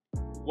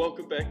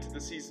Welcome back to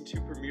the Season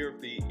 2 premiere of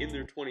the In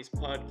Their 20s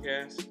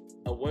podcast,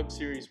 a web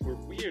series where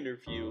we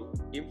interview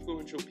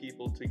influential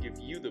people to give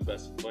you the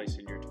best advice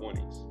in your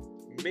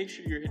 20s. Make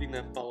sure you're hitting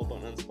that follow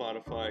button on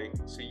Spotify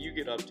so you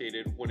get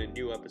updated when a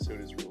new episode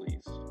is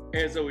released.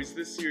 As always,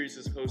 this series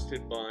is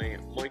hosted by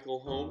Michael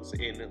Holmes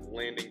and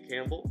Landon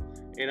Campbell,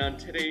 and on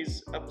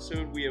today's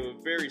episode we have a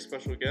very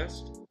special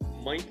guest,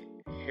 Mike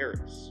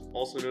Haracz,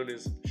 also known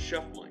as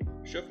Chef Mike.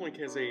 Chef Mike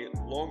has a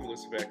long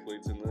list of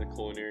accolades in the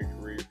culinary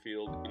career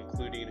field,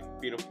 including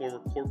being a former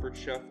corporate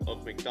chef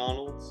of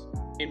McDonald's,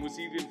 and was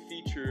even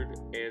featured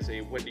as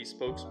a Wendy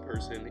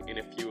spokesperson in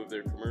a few of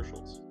their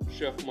commercials.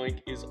 Chef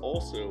Mike is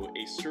also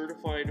a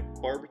certified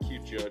barbecue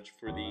judge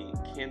for the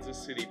Kansas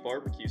City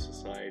Barbecue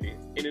Society.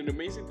 And an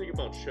amazing thing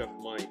about Chef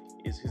Mike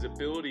is his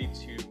ability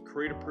to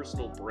create a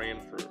personal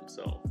brand for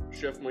himself.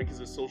 Chef Mike is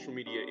a social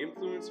media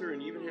influencer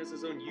and even has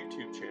his own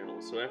YouTube channel.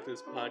 So after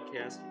this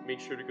podcast, make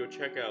sure to go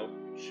check out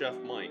Chef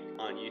Mike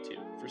on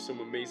YouTube for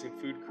some amazing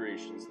food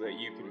creations that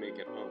you can make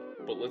at home.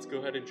 But let's go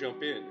ahead and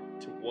jump in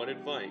to what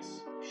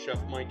advice Chef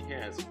Mike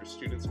has for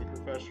students and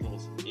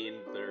professionals in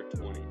their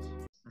 20s.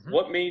 Mm-hmm.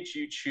 What made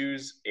you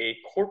choose a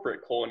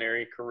corporate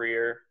culinary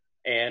career,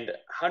 and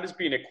how does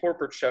being a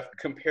corporate chef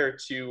compare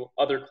to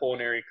other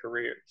culinary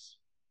careers?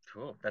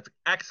 Cool. That's an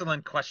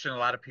excellent question. A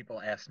lot of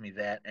people ask me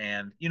that.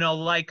 And, you know,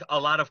 like a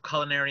lot of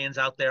culinarians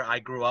out there, I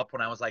grew up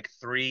when I was like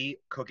 3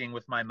 cooking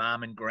with my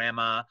mom and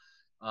grandma.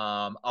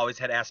 Always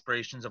had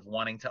aspirations of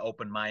wanting to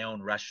open my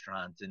own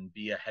restaurant and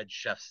be a head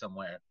chef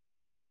somewhere.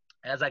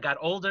 As I got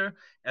older,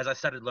 as I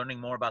started learning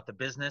more about the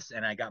business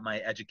and I got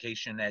my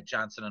education at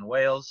Johnson &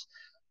 Wales,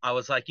 I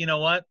was like, you know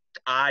what?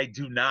 I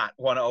do not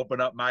want to open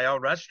up my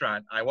own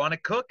restaurant. I want to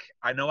cook.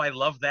 I know I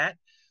love that.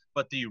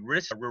 But the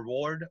risk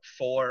reward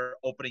for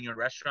opening your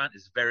restaurant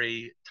is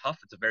very tough.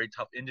 It's a very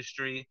tough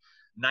industry.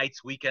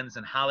 Nights, weekends,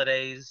 and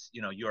holidays,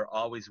 you know, you're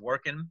always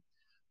working.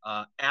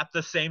 At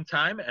the same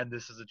time, and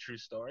this is a true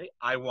story,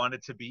 I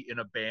wanted to be in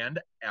a band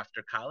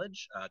after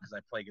college because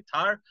I play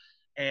guitar.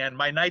 And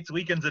my nights,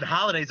 weekends, and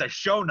holidays are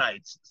show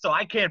nights. So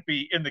I can't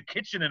be in the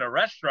kitchen in a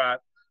restaurant.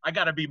 I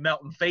got to be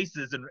melting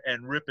faces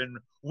and ripping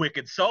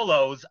wicked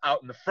solos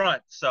out in the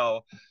front.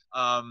 So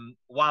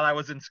while I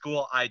was in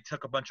school, I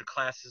took a bunch of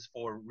classes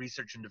for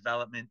research and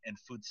development and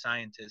food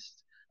science,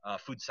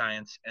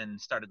 and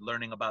started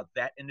learning about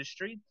that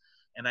industry.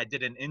 And I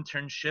did an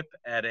internship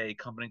at a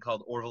company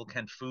called Orville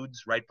Kent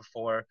Foods right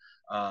before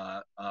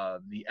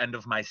the end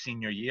of my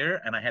senior year.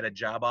 And I had a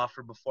job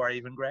offer before I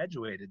even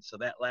graduated. So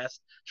that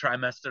last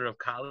trimester of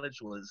college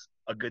was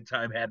a good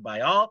time had by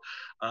all.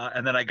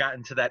 And then I got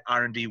into that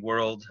R&D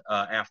world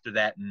after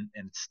that and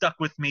it stuck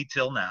with me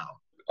till now.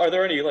 Are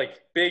there any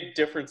like big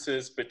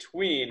differences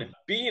between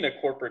being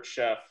a corporate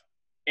chef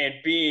and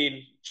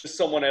being just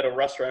someone at a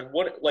restaurant?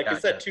 What, like, gotcha.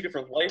 Is that 2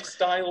 different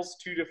lifestyles,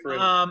 2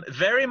 different?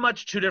 Very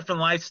much 2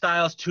 different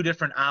lifestyles, 2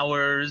 different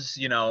hours.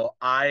 You know,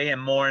 I am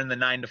more in the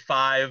 9 to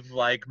 5,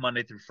 like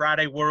Monday through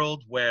Friday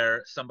world,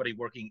 where somebody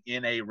working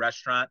in a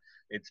restaurant,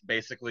 it's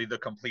basically the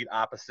complete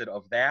opposite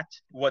of that.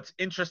 What's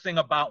interesting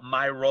about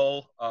my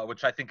role,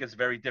 which I think is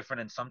very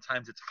different, and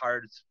sometimes it's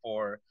hard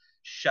for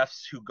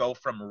chefs who go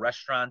from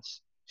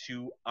restaurants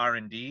to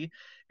R&D,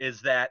 is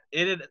that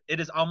it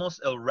is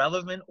almost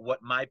irrelevant what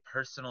my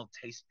personal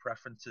taste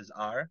preferences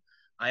are.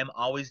 I am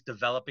always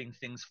developing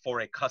things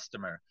for a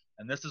customer.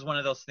 And this is one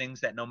of those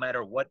things that no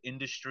matter what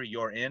industry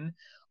you're in,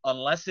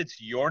 unless it's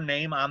your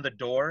name on the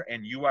door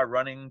and you are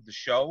running the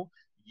show,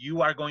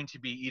 you are going to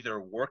be either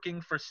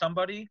working for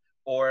somebody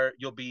or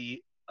you'll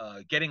be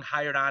getting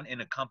hired on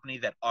in a company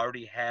that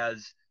already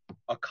has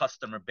a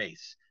customer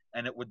base.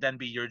 And it would then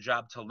be your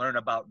job to learn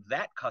about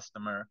that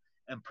customer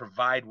and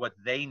provide what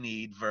they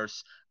need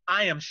versus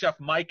I am Chef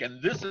Mike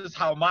and this is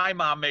how my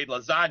mom made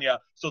lasagna,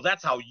 so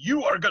that's how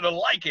you are going to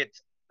like it.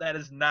 That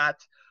is not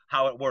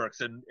how it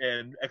works.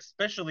 And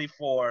especially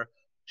for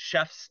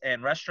chefs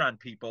and restaurant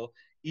people,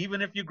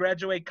 even if you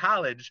graduate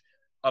college,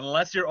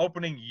 unless you're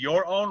opening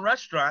your own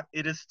restaurant,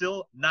 it is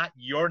still not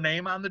your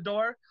name on the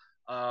door.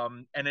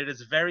 And it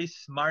is very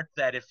smart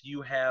that if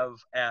you have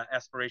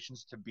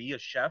aspirations to be a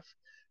chef,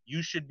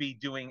 you should be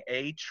doing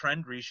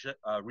trend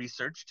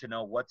research to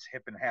know what's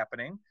hip and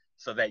happening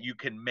so that you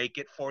can make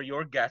it for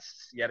your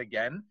guests yet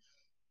again,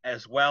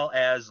 as well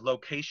as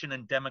location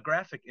and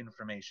demographic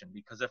information.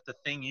 Because if the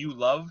thing you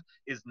love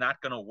is not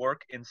going to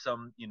work in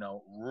some, you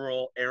know,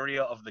 rural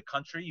area of the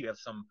country, you have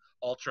some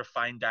ultra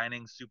fine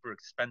dining, super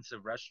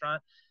expensive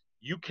restaurant,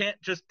 you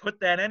can't just put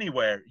that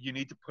anywhere. You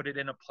need to put it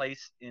in a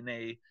place in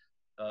a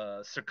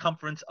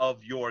circumference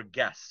of your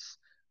guests.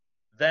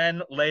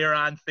 Then layer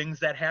on things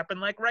that happen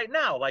like right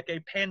now, like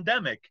a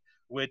pandemic,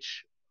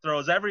 which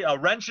throws a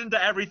wrench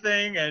into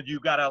everything and you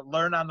got to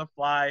learn on the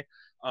fly.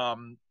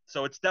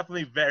 So it's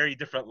definitely very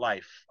different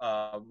life.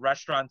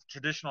 Restaurants,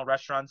 traditional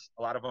restaurants,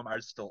 a lot of them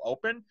are still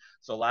open.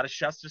 So a lot of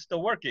chefs are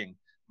still working.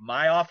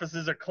 My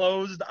offices are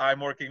closed. I'm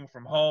working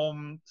from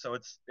home. So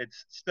it's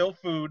still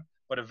food,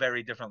 but a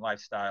very different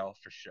lifestyle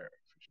for sure.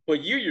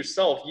 But you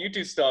yourself, you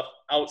do stuff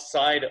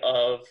outside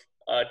of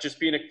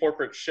just being a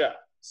corporate chef.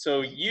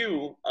 So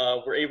you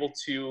were able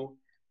to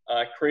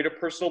create a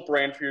personal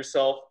brand for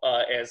yourself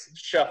as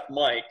Chef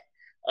Mike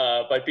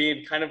by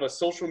being kind of a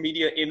social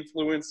media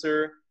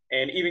influencer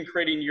and even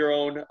creating your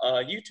own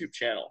YouTube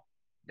channel.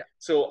 Yeah.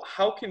 So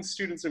how can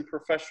students and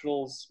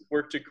professionals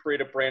work to create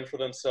a brand for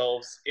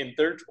themselves in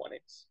their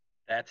 20s?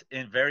 That's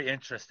very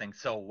interesting.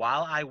 So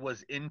while I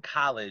was in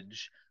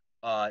college,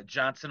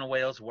 Johnson &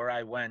 Wales, where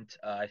I went,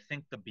 I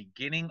think the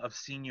beginning of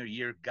senior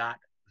year got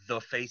the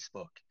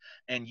Facebook,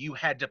 and you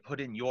had to put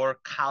in your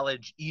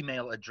college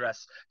email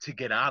address to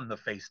get on the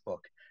Facebook.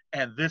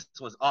 And this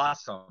was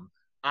awesome.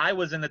 I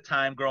was in the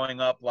time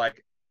growing up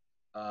like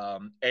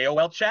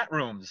AOL chat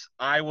rooms.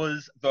 I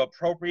was the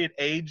appropriate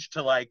age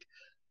to like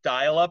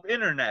dial up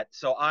internet.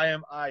 So I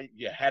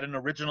had an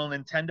original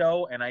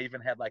Nintendo, and I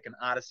even had like an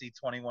Odyssey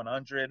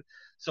 2100.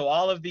 So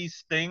all of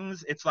these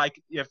things, it's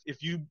like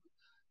if you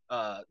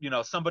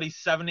somebody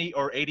 70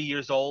 or 80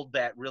 years old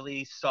that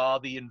really saw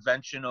the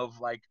invention of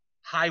like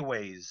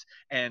highways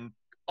and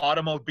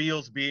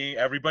automobiles being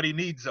everybody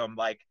needs them.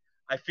 Like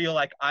I feel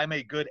like I'm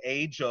a good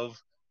age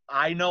of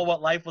I know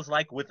what life was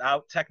like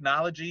without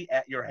technology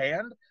at your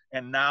hand,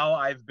 and now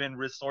I've been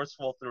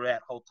resourceful through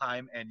that whole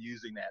time and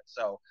using that.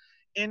 So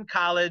in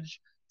college,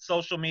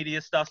 social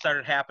media stuff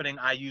started happening.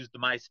 I used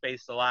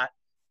MySpace a lot.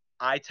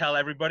 I tell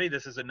everybody,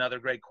 this is another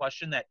great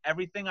question, that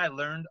everything I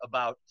learned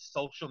about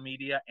social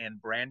media and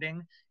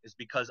branding is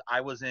because I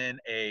was in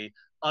a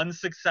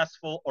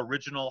unsuccessful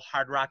original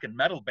hard rock and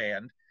metal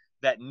band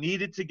that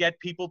needed to get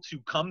people to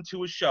come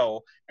to a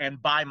show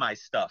and buy my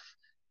stuff.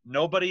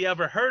 Nobody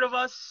ever heard of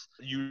us.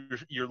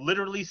 You're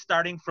literally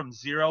starting from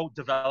zero,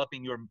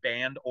 developing your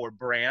band or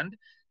brand.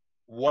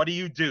 What do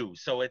you do?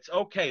 So it's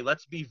okay.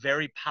 Let's be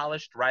very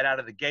polished right out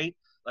of the gate.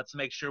 Let's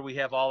make sure we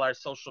have all our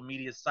social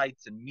media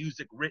sites and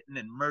music written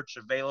and merch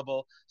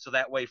available. So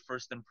that way,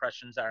 first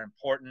impressions are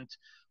important.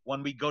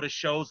 When we go to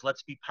shows,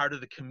 let's be part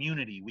of the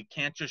community. We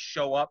can't just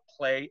show up,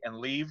 play, and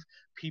leave.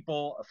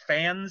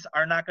 Fans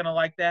are not going to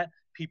like that.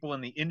 People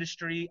in the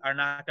industry are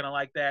not going to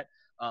like that.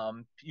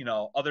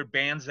 Other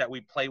bands that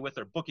we play with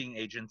or booking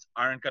agents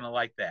aren't going to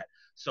like that.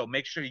 So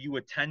make sure you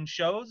attend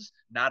shows,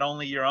 not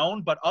only your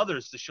own, but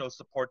others, to show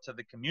support to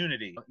the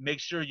community. Make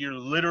sure you're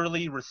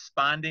literally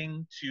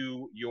responding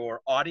to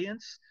your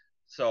audience.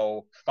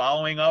 So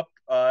following up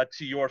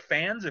to your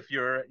fans, if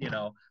you're,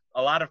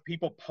 a lot of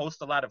people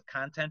post a lot of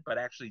content, but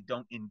actually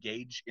don't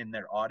engage in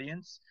their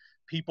audience.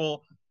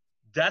 People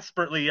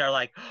desperately are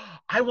like,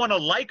 I want a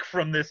like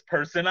from this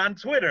person on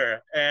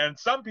Twitter. And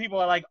some people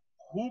are like,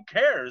 who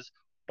cares?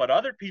 But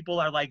other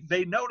people are like,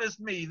 they noticed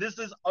me. This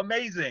is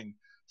amazing.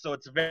 So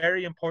it's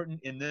very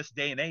important in this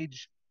day and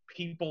age.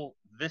 People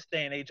this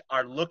day and age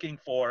are looking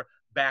for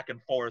back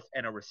and forth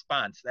and a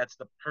response. That's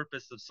the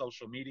purpose of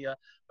social media.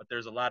 But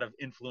there's a lot of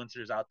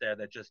influencers out there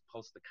that just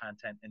post the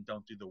content and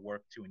don't do the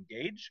work to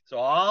engage. So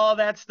all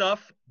that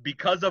stuff,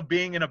 because of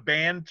being in a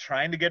band,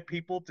 trying to get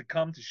people to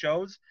come to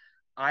shows,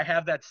 I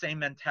have that same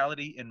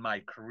mentality in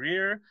my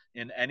career,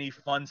 in any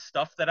fun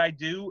stuff that I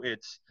do.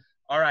 It's,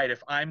 all right,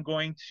 if I'm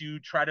going to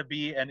try to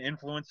be an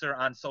influencer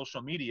on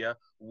social media,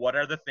 what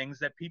are the things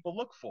that people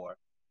look for?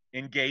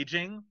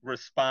 Engaging,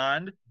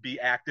 respond, be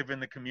active in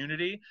the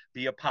community,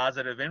 be a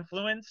positive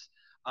influence.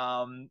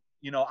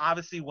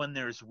 Obviously when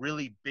there's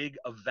really big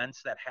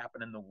events that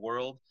happen in the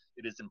world,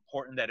 it is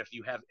important that if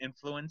you have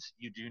influence,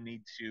 you do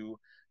need to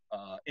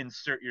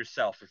insert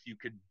yourself if you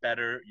could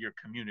better your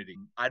community.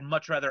 I'd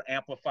much rather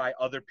amplify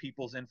other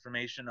people's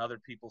information, other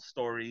people's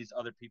stories,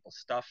 other people's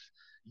stuff.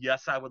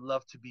 Yes, I would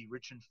love to be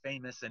rich and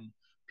famous and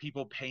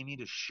people pay me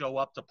to show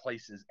up to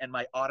places and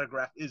my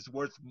autograph is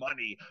worth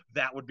money.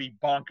 That would be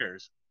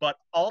bonkers. But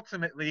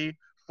ultimately,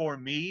 for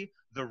me,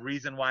 the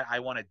reason why I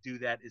want to do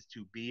that is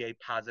to be a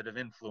positive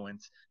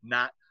influence,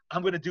 not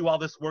I'm going to do all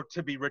this work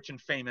to be rich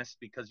and famous,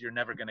 because you're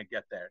never going to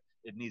get there.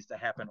 It needs to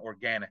happen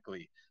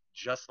organically,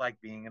 just like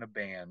being in a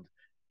band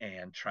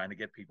and trying to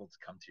get people to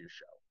come to your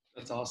show.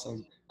 That's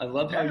awesome. I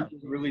love how you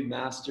really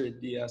mastered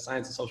the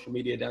science of social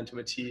media down to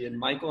a T. And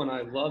Michael and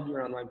I love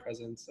your online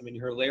presence. I mean,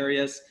 you're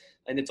hilarious,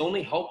 and it's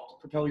only helped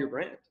propel your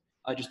brand.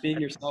 Just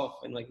being yourself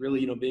and like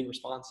really, being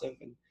responsive.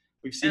 And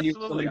we've seen you in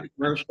so many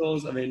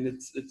commercials. I mean,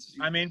 it's.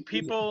 I mean,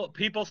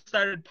 people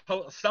started.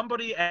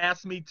 Somebody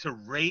asked me to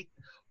rate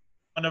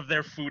one of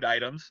their food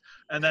items,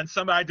 and then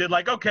somebody did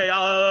like, okay, 10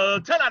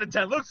 out of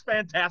 10, looks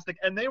fantastic,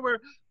 and they were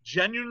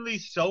genuinely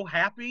so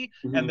happy,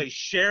 and they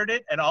shared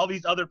it, and all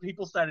these other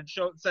people started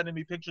sending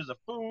me pictures of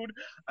food,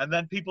 and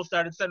then people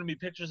started sending me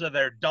pictures of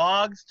their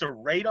dogs to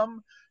rate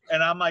them,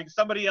 and I'm like,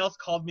 somebody else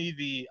called me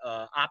the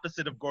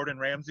opposite of Gordon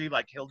Ramsay,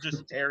 like he'll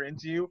just tear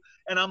into you,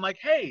 and I'm like,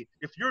 hey,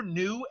 if you're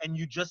new and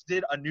you just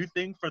did a new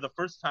thing for the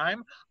first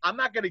time, I'm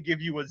not going to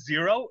give you a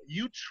 0.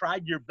 You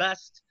tried your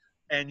best,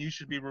 and you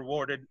should be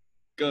rewarded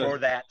for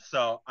that.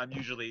 So I'm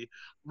usually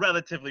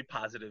relatively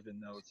positive in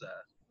those.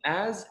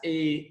 As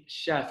a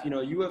chef,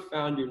 you have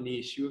found your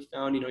niche, you have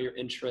found, your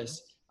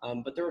interests,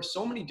 but there are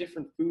so many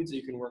different foods that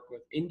you can work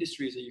with,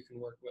 industries that you can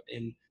work with.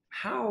 And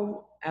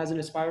how, as an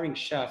aspiring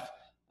chef,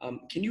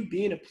 can you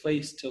be in a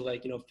place to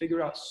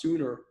figure out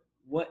sooner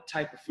what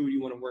type of food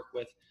you want to work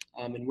with,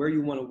 and where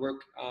you want to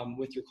work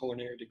with your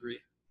culinary degree?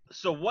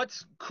 So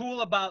what's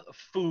cool about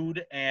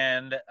food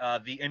and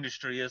the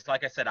industry is,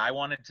 like I said, I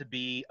wanted to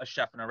be a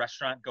chef in a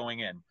restaurant going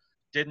in.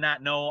 Did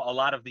not know a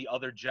lot of the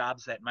other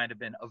jobs that might have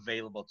been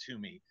available to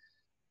me.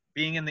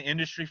 Being in the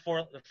industry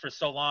for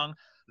so long,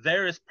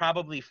 there is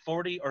probably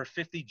 40 or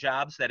 50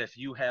 jobs that if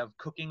you have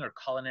cooking or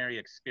culinary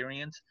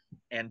experience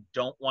and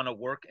don't want to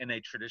work in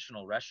a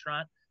traditional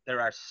restaurant, there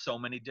are so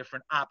many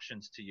different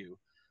options to you.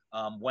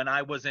 When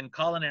I was in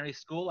culinary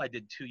school, I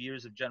did 2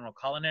 years of general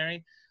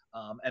culinary,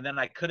 and then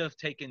I could have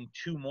taken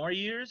 2 more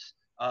years.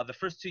 The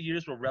first 2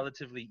 years were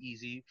relatively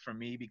easy for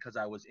me because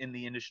I was in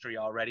the industry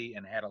already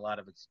and had a lot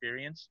of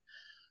experience.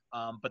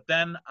 But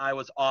then I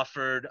was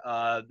offered,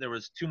 there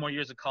was 2 more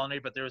years of culinary,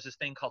 but there was this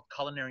thing called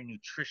culinary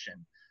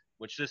nutrition,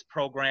 which this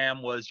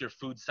program was your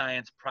food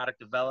science, product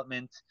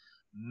development,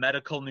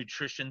 medical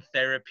nutrition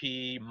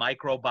therapy,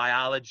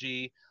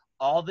 microbiology,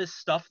 all this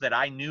stuff that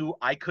I knew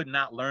I could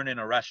not learn in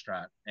a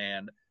restaurant.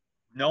 And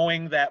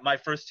knowing that my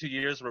first 2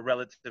 years were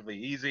relatively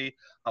easy,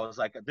 I was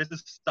like, this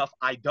is stuff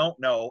I don't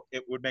know.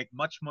 It would make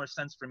much more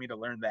sense for me to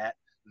learn that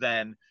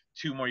than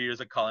 2 more years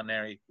of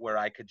culinary where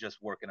I could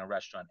just work in a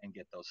restaurant and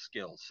get those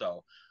skills.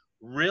 So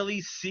really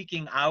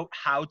seeking out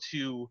how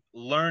to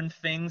learn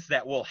things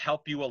that will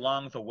help you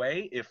along the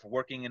way. If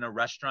working in a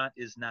restaurant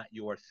is not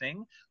your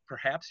thing,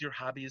 perhaps your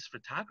hobby is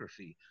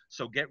photography.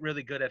 So get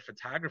really good at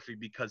photography,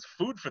 because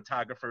food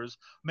photographers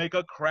make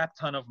a crap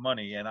ton of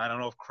money. And I don't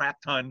know if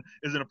crap ton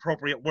is an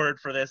appropriate word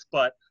for this,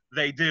 but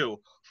they do.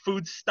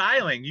 Food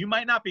styling, you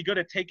might not be good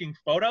at taking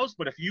photos,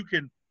 but if you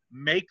can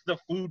make the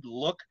food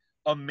look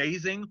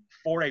amazing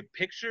for a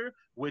picture,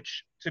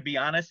 which to be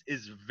honest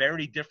is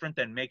very different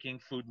than making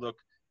food look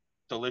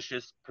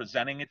delicious,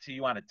 presenting it to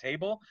you on a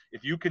table.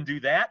 If you can do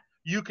that,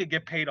 you could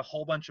get paid a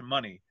whole bunch of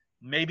money.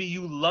 Maybe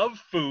you love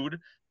food,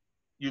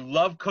 you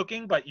love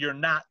cooking, but you're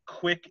not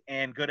quick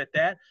and good at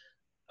that.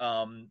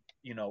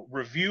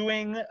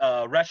 Reviewing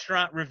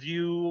restaurant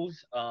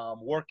reviews,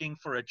 working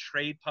for a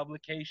trade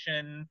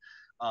publication,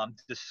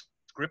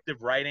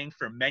 descriptive writing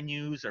for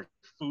menus or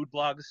food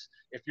blogs.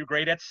 If you're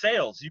great at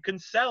sales, you can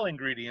sell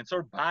ingredients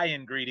or buy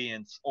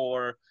ingredients,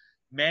 or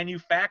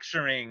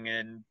manufacturing.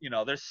 And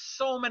there's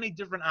so many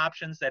different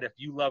options that if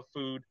you love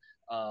food,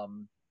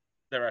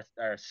 there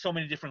are so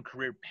many different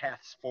career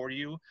paths for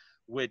you,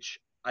 which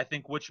I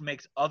think which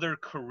makes other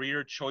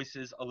career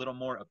choices a little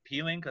more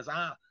appealing, because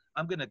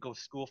I'm going to go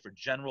school for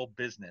general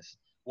business.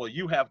 Well,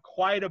 you have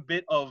quite a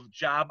bit of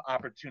job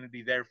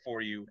opportunity there for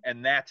you.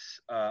 And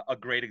that's a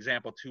great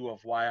example, too, of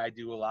why I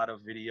do a lot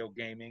of video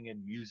gaming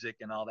and music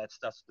and all that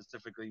stuff,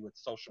 specifically with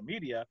social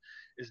media,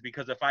 is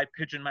because if I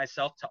pigeon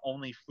myself to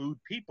only food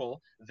people,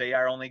 they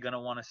are only going to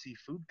want to see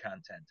food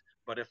content.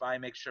 But if I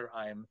make sure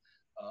I'm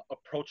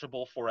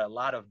approachable for a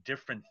lot of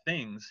different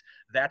things,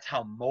 that's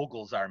how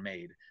moguls are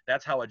made.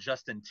 That's how a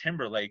Justin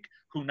Timberlake,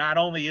 who not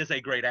only is a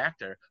great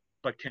actor,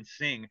 but can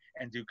sing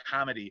and do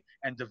comedy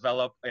and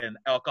develop an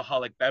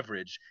alcoholic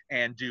beverage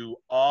and do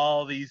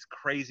all these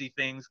crazy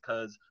things,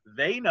 because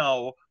they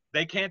know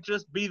they can't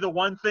just be the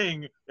one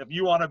thing. If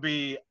you want to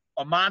be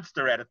a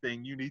monster at a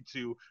thing, you need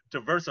to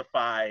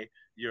diversify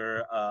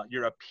your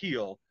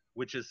appeal,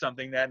 which is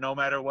something that no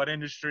matter what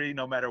industry,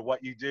 no matter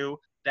what you do,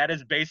 that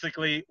is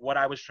basically what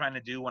I was trying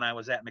to do when I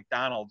was at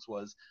McDonald's,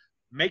 was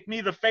make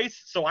me the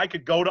face so I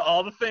could go to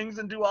all the things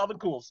and do all the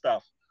cool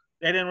stuff.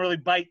 They didn't really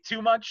bite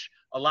too much.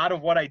 A lot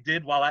of what I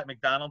did while at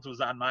McDonald's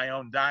was on my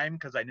own dime,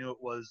 because I knew it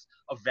was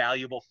a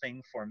valuable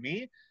thing for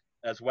me,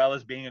 as well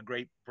as being a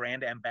great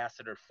brand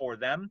ambassador for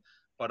them.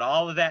 But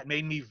all of that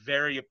made me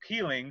very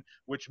appealing,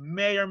 which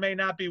may or may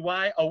not be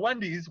why a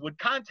Wendy's would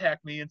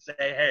contact me and say,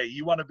 hey,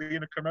 you want to be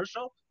in a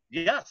commercial?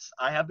 Yes,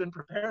 I have been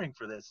preparing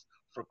for this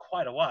for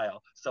quite a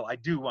while, so I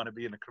do want to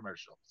be in a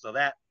commercial. So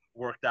that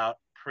worked out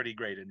pretty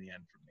great in the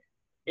end for me.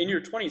 In your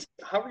 20s,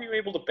 how were you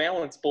able to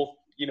balance both,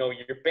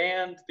 your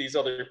band, these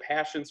other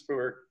passions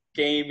for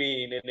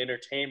gaming and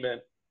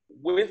entertainment,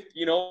 with,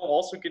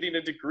 also getting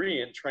a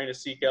degree and trying to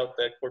seek out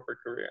that corporate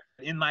career?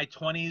 In my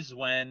 20s,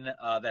 when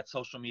that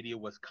social media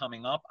was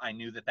coming up, I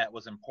knew that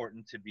was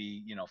important to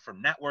be, for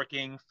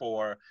networking,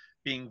 for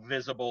being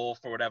visible,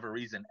 for whatever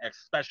reason.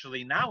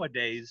 Especially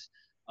nowadays,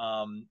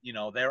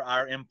 there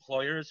are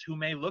employers who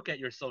may look at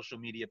your social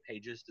media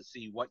pages to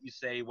see what you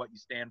say, what you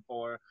stand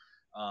for,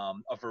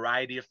 a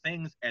variety of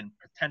things, and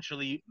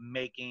potentially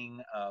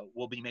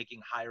will be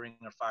making hiring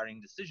or firing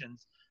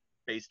decisions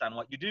based on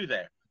what you do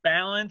there.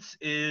 Balance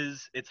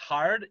it's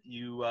hard.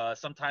 You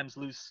sometimes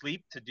lose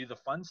sleep to do the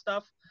fun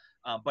stuff,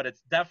 but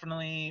it's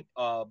definitely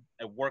a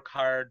work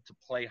hard to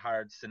play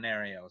hard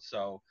scenario.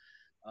 So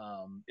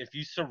if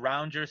you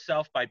surround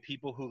yourself by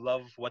people who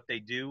love what they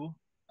do,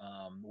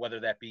 whether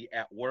that be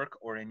at work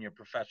or in your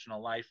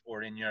professional life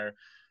or in your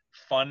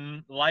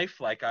fun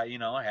life, like I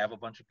have a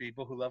bunch of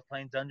people who love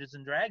playing Dungeons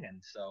and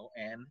Dragons,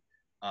 and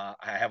I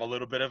have a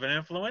little bit of an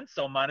influence,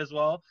 so might as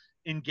well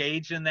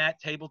engage in that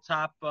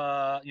tabletop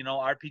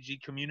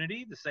RPG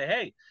community to say,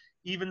 hey,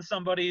 even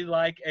somebody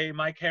like a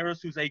Mike Harris,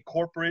 who's a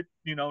corporate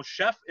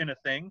chef in a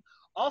thing,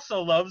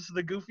 also loves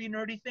the goofy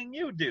nerdy thing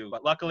you do.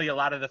 But luckily, a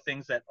lot of the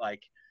things that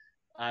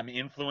I'm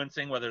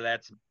influencing, whether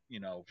that's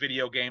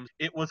video games.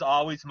 It was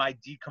always my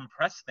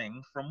decompress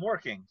thing from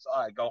working. So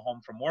I go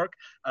home from work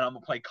and I'm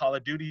gonna play Call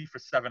of Duty for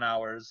 7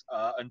 hours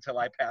until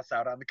I pass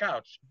out on the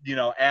couch.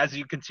 As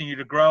you continue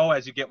to grow,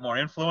 as you get more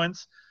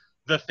influence,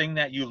 the thing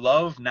that you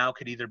love now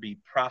could either be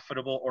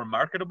profitable or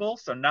marketable.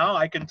 So now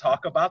I can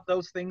talk about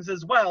those things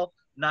as well,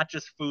 not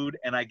just food,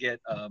 and I get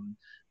a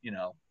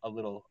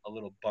little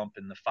bump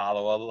in the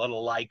follow, a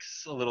little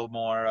likes, a little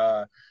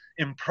more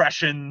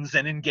impressions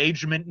and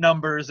engagement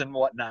numbers and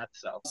whatnot.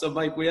 So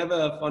Mike, we have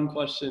a fun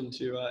question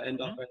to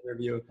end off our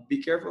interview.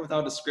 Be careful with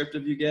how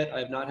descriptive you get. I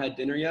have not had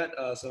dinner yet,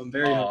 so I'm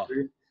very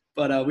hungry.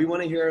 But we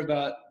want to hear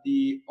about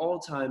the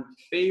all-time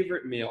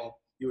favorite meal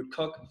you would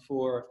cook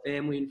for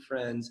family and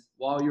friends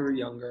while you were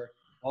younger,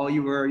 while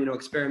you were,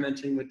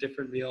 experimenting with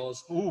different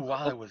meals. Ooh,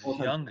 while I was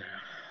younger.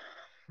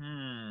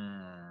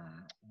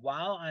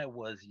 While I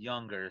was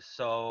younger,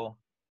 so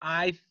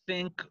I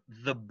think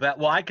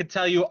I could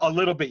tell you a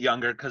little bit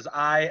younger because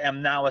I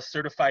am now a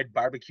certified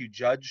barbecue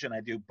judge and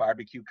I do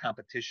barbecue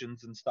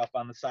competitions and stuff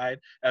on the side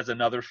as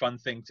another fun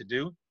thing to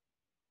do.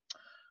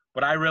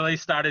 But I really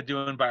started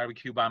doing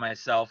barbecue by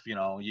myself,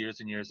 years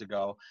and years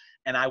ago.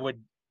 And I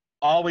would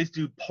always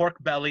do pork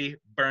belly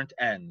burnt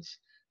ends.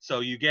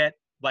 So you get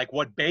like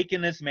what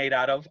bacon is made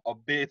out of.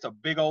 It's a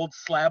big old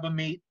slab of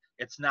meat.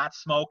 It's not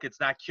smoked, it's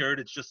not cured,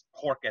 it's just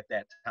pork at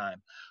that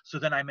time. So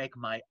then I make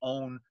my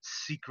own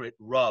secret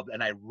rub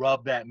and I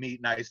rub that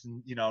meat nice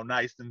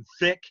and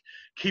thick,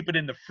 keep it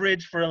in the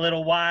fridge for a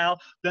little while.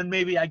 Then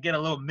maybe I get a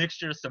little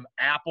mixture of some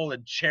apple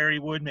and cherry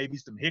wood, maybe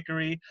some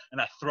hickory,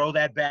 and I throw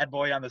that bad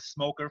boy on the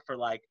smoker for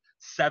like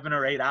 7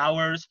 or 8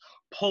 hours,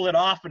 pull it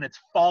off and it's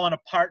falling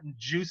apart and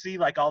juicy,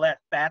 like all that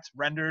fat's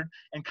rendered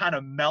and kind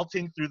of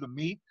melting through the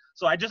meat.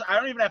 So I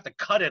don't even have to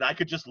cut it. I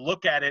could just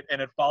look at it and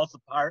it falls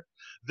apart.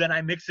 Then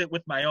I mix it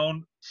with my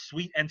own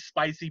sweet and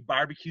spicy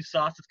barbecue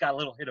sauce. It's got a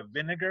little hit of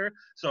vinegar.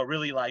 So it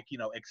really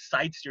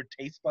excites your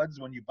taste buds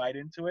when you bite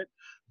into it.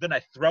 Then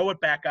I throw it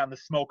back on the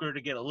smoker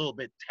to get a little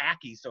bit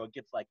tacky. So it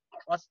gets like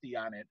crusty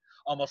on it,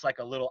 almost like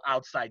a little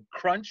outside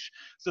crunch.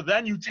 So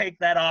then you take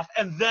that off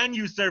and then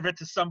you serve it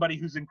to somebody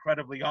who's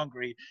incredibly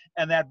hungry.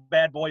 And that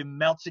bad boy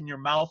melts in your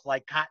mouth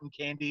like cotton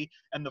candy,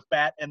 and the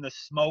fat and the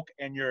smoke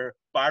and your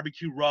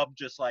barbecue rub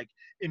just like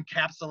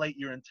encapsulate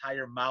your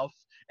entire mouth,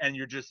 and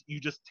you just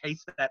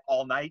taste that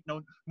all night.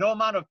 No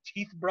amount of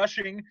teeth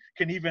brushing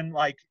can even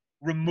like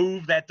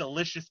remove that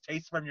delicious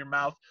taste from your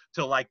mouth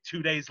till like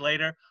 2 days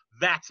later.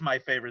 That's my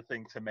favorite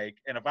thing to make.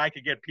 And if I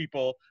could get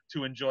people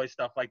to enjoy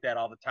stuff like that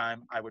all the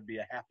time, I would be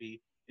a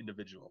happy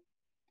individual.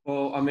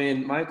 Well, I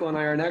mean, Michael and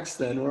I are next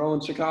then. We're all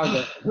in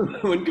Chicago.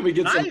 When can we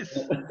get nice.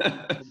 some?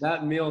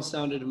 That meal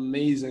sounded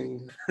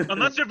amazing.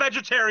 Unless you're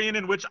vegetarian,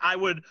 in which I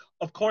would,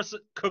 of course,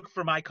 cook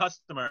for my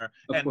customer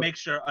and make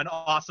sure an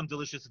awesome,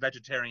 delicious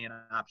vegetarian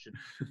option.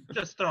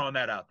 Just throwing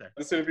that out there.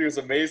 This interview was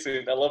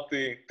amazing. I love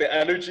the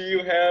energy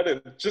you had,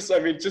 and just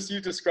you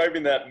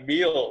describing that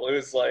meal. It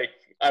was like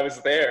I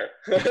was there.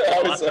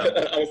 I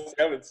was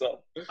having some.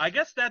 I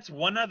guess that's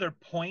one other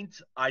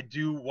point I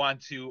do want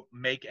to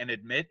make and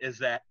admit is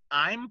that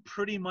I'm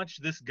pretty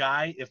much this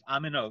guy. If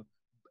I'm in a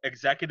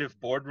executive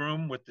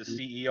boardroom with the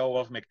CEO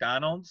of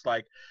McDonald's,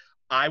 like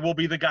I will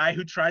be the guy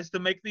who tries to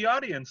make the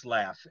audience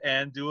laugh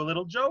and do a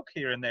little joke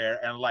here and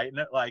there and lighten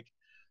it.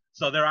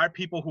 So there are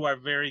people who are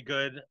very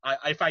good.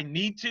 If I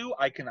need to,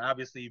 I can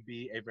obviously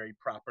be a very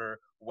proper,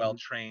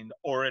 well-trained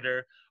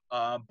orator.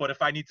 But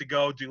if I need to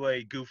go do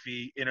a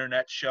goofy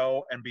internet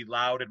show and be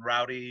loud and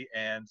rowdy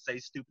and say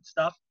stupid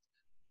stuff,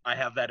 I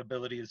have that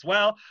ability as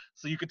well.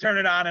 So you can turn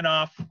it on and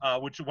off,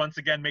 which once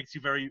again makes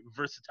you very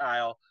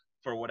versatile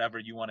for whatever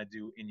you want to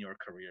do in your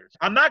careers.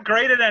 I'm not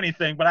great at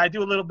anything, but I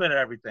do a little bit of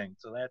everything.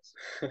 So that's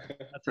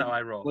how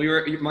I roll.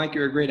 Well, Mike,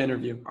 you're a great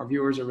interview. Our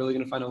viewers are really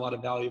going to find a lot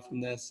of value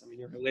from this. I mean,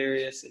 you're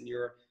hilarious and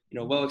you're,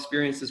 well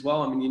experienced as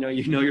well. I mean, you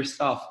know your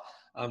stuff.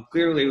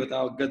 Clearly with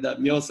how good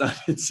that meal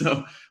sounded.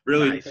 So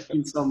really, nice. Thank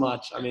you so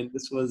much. I mean,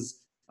 this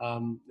was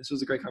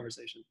a great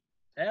conversation.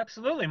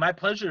 Absolutely. My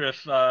pleasure.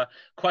 If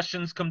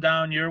questions come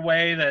down your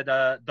way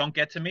that don't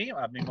get to me,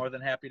 I'd be more than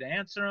happy to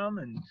answer them.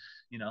 And,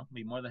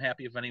 be more than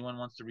happy if anyone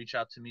wants to reach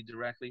out to me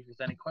directly with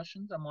any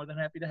questions. I'm more than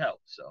happy to help.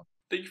 So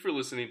thank you for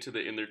listening to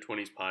the In Their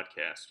 20s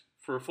podcast.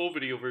 For a full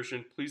video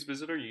version, please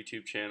visit our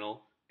YouTube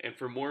channel. And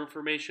for more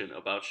information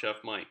about Chef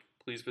Mike,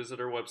 please visit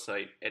our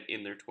website at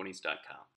intheir20s.com.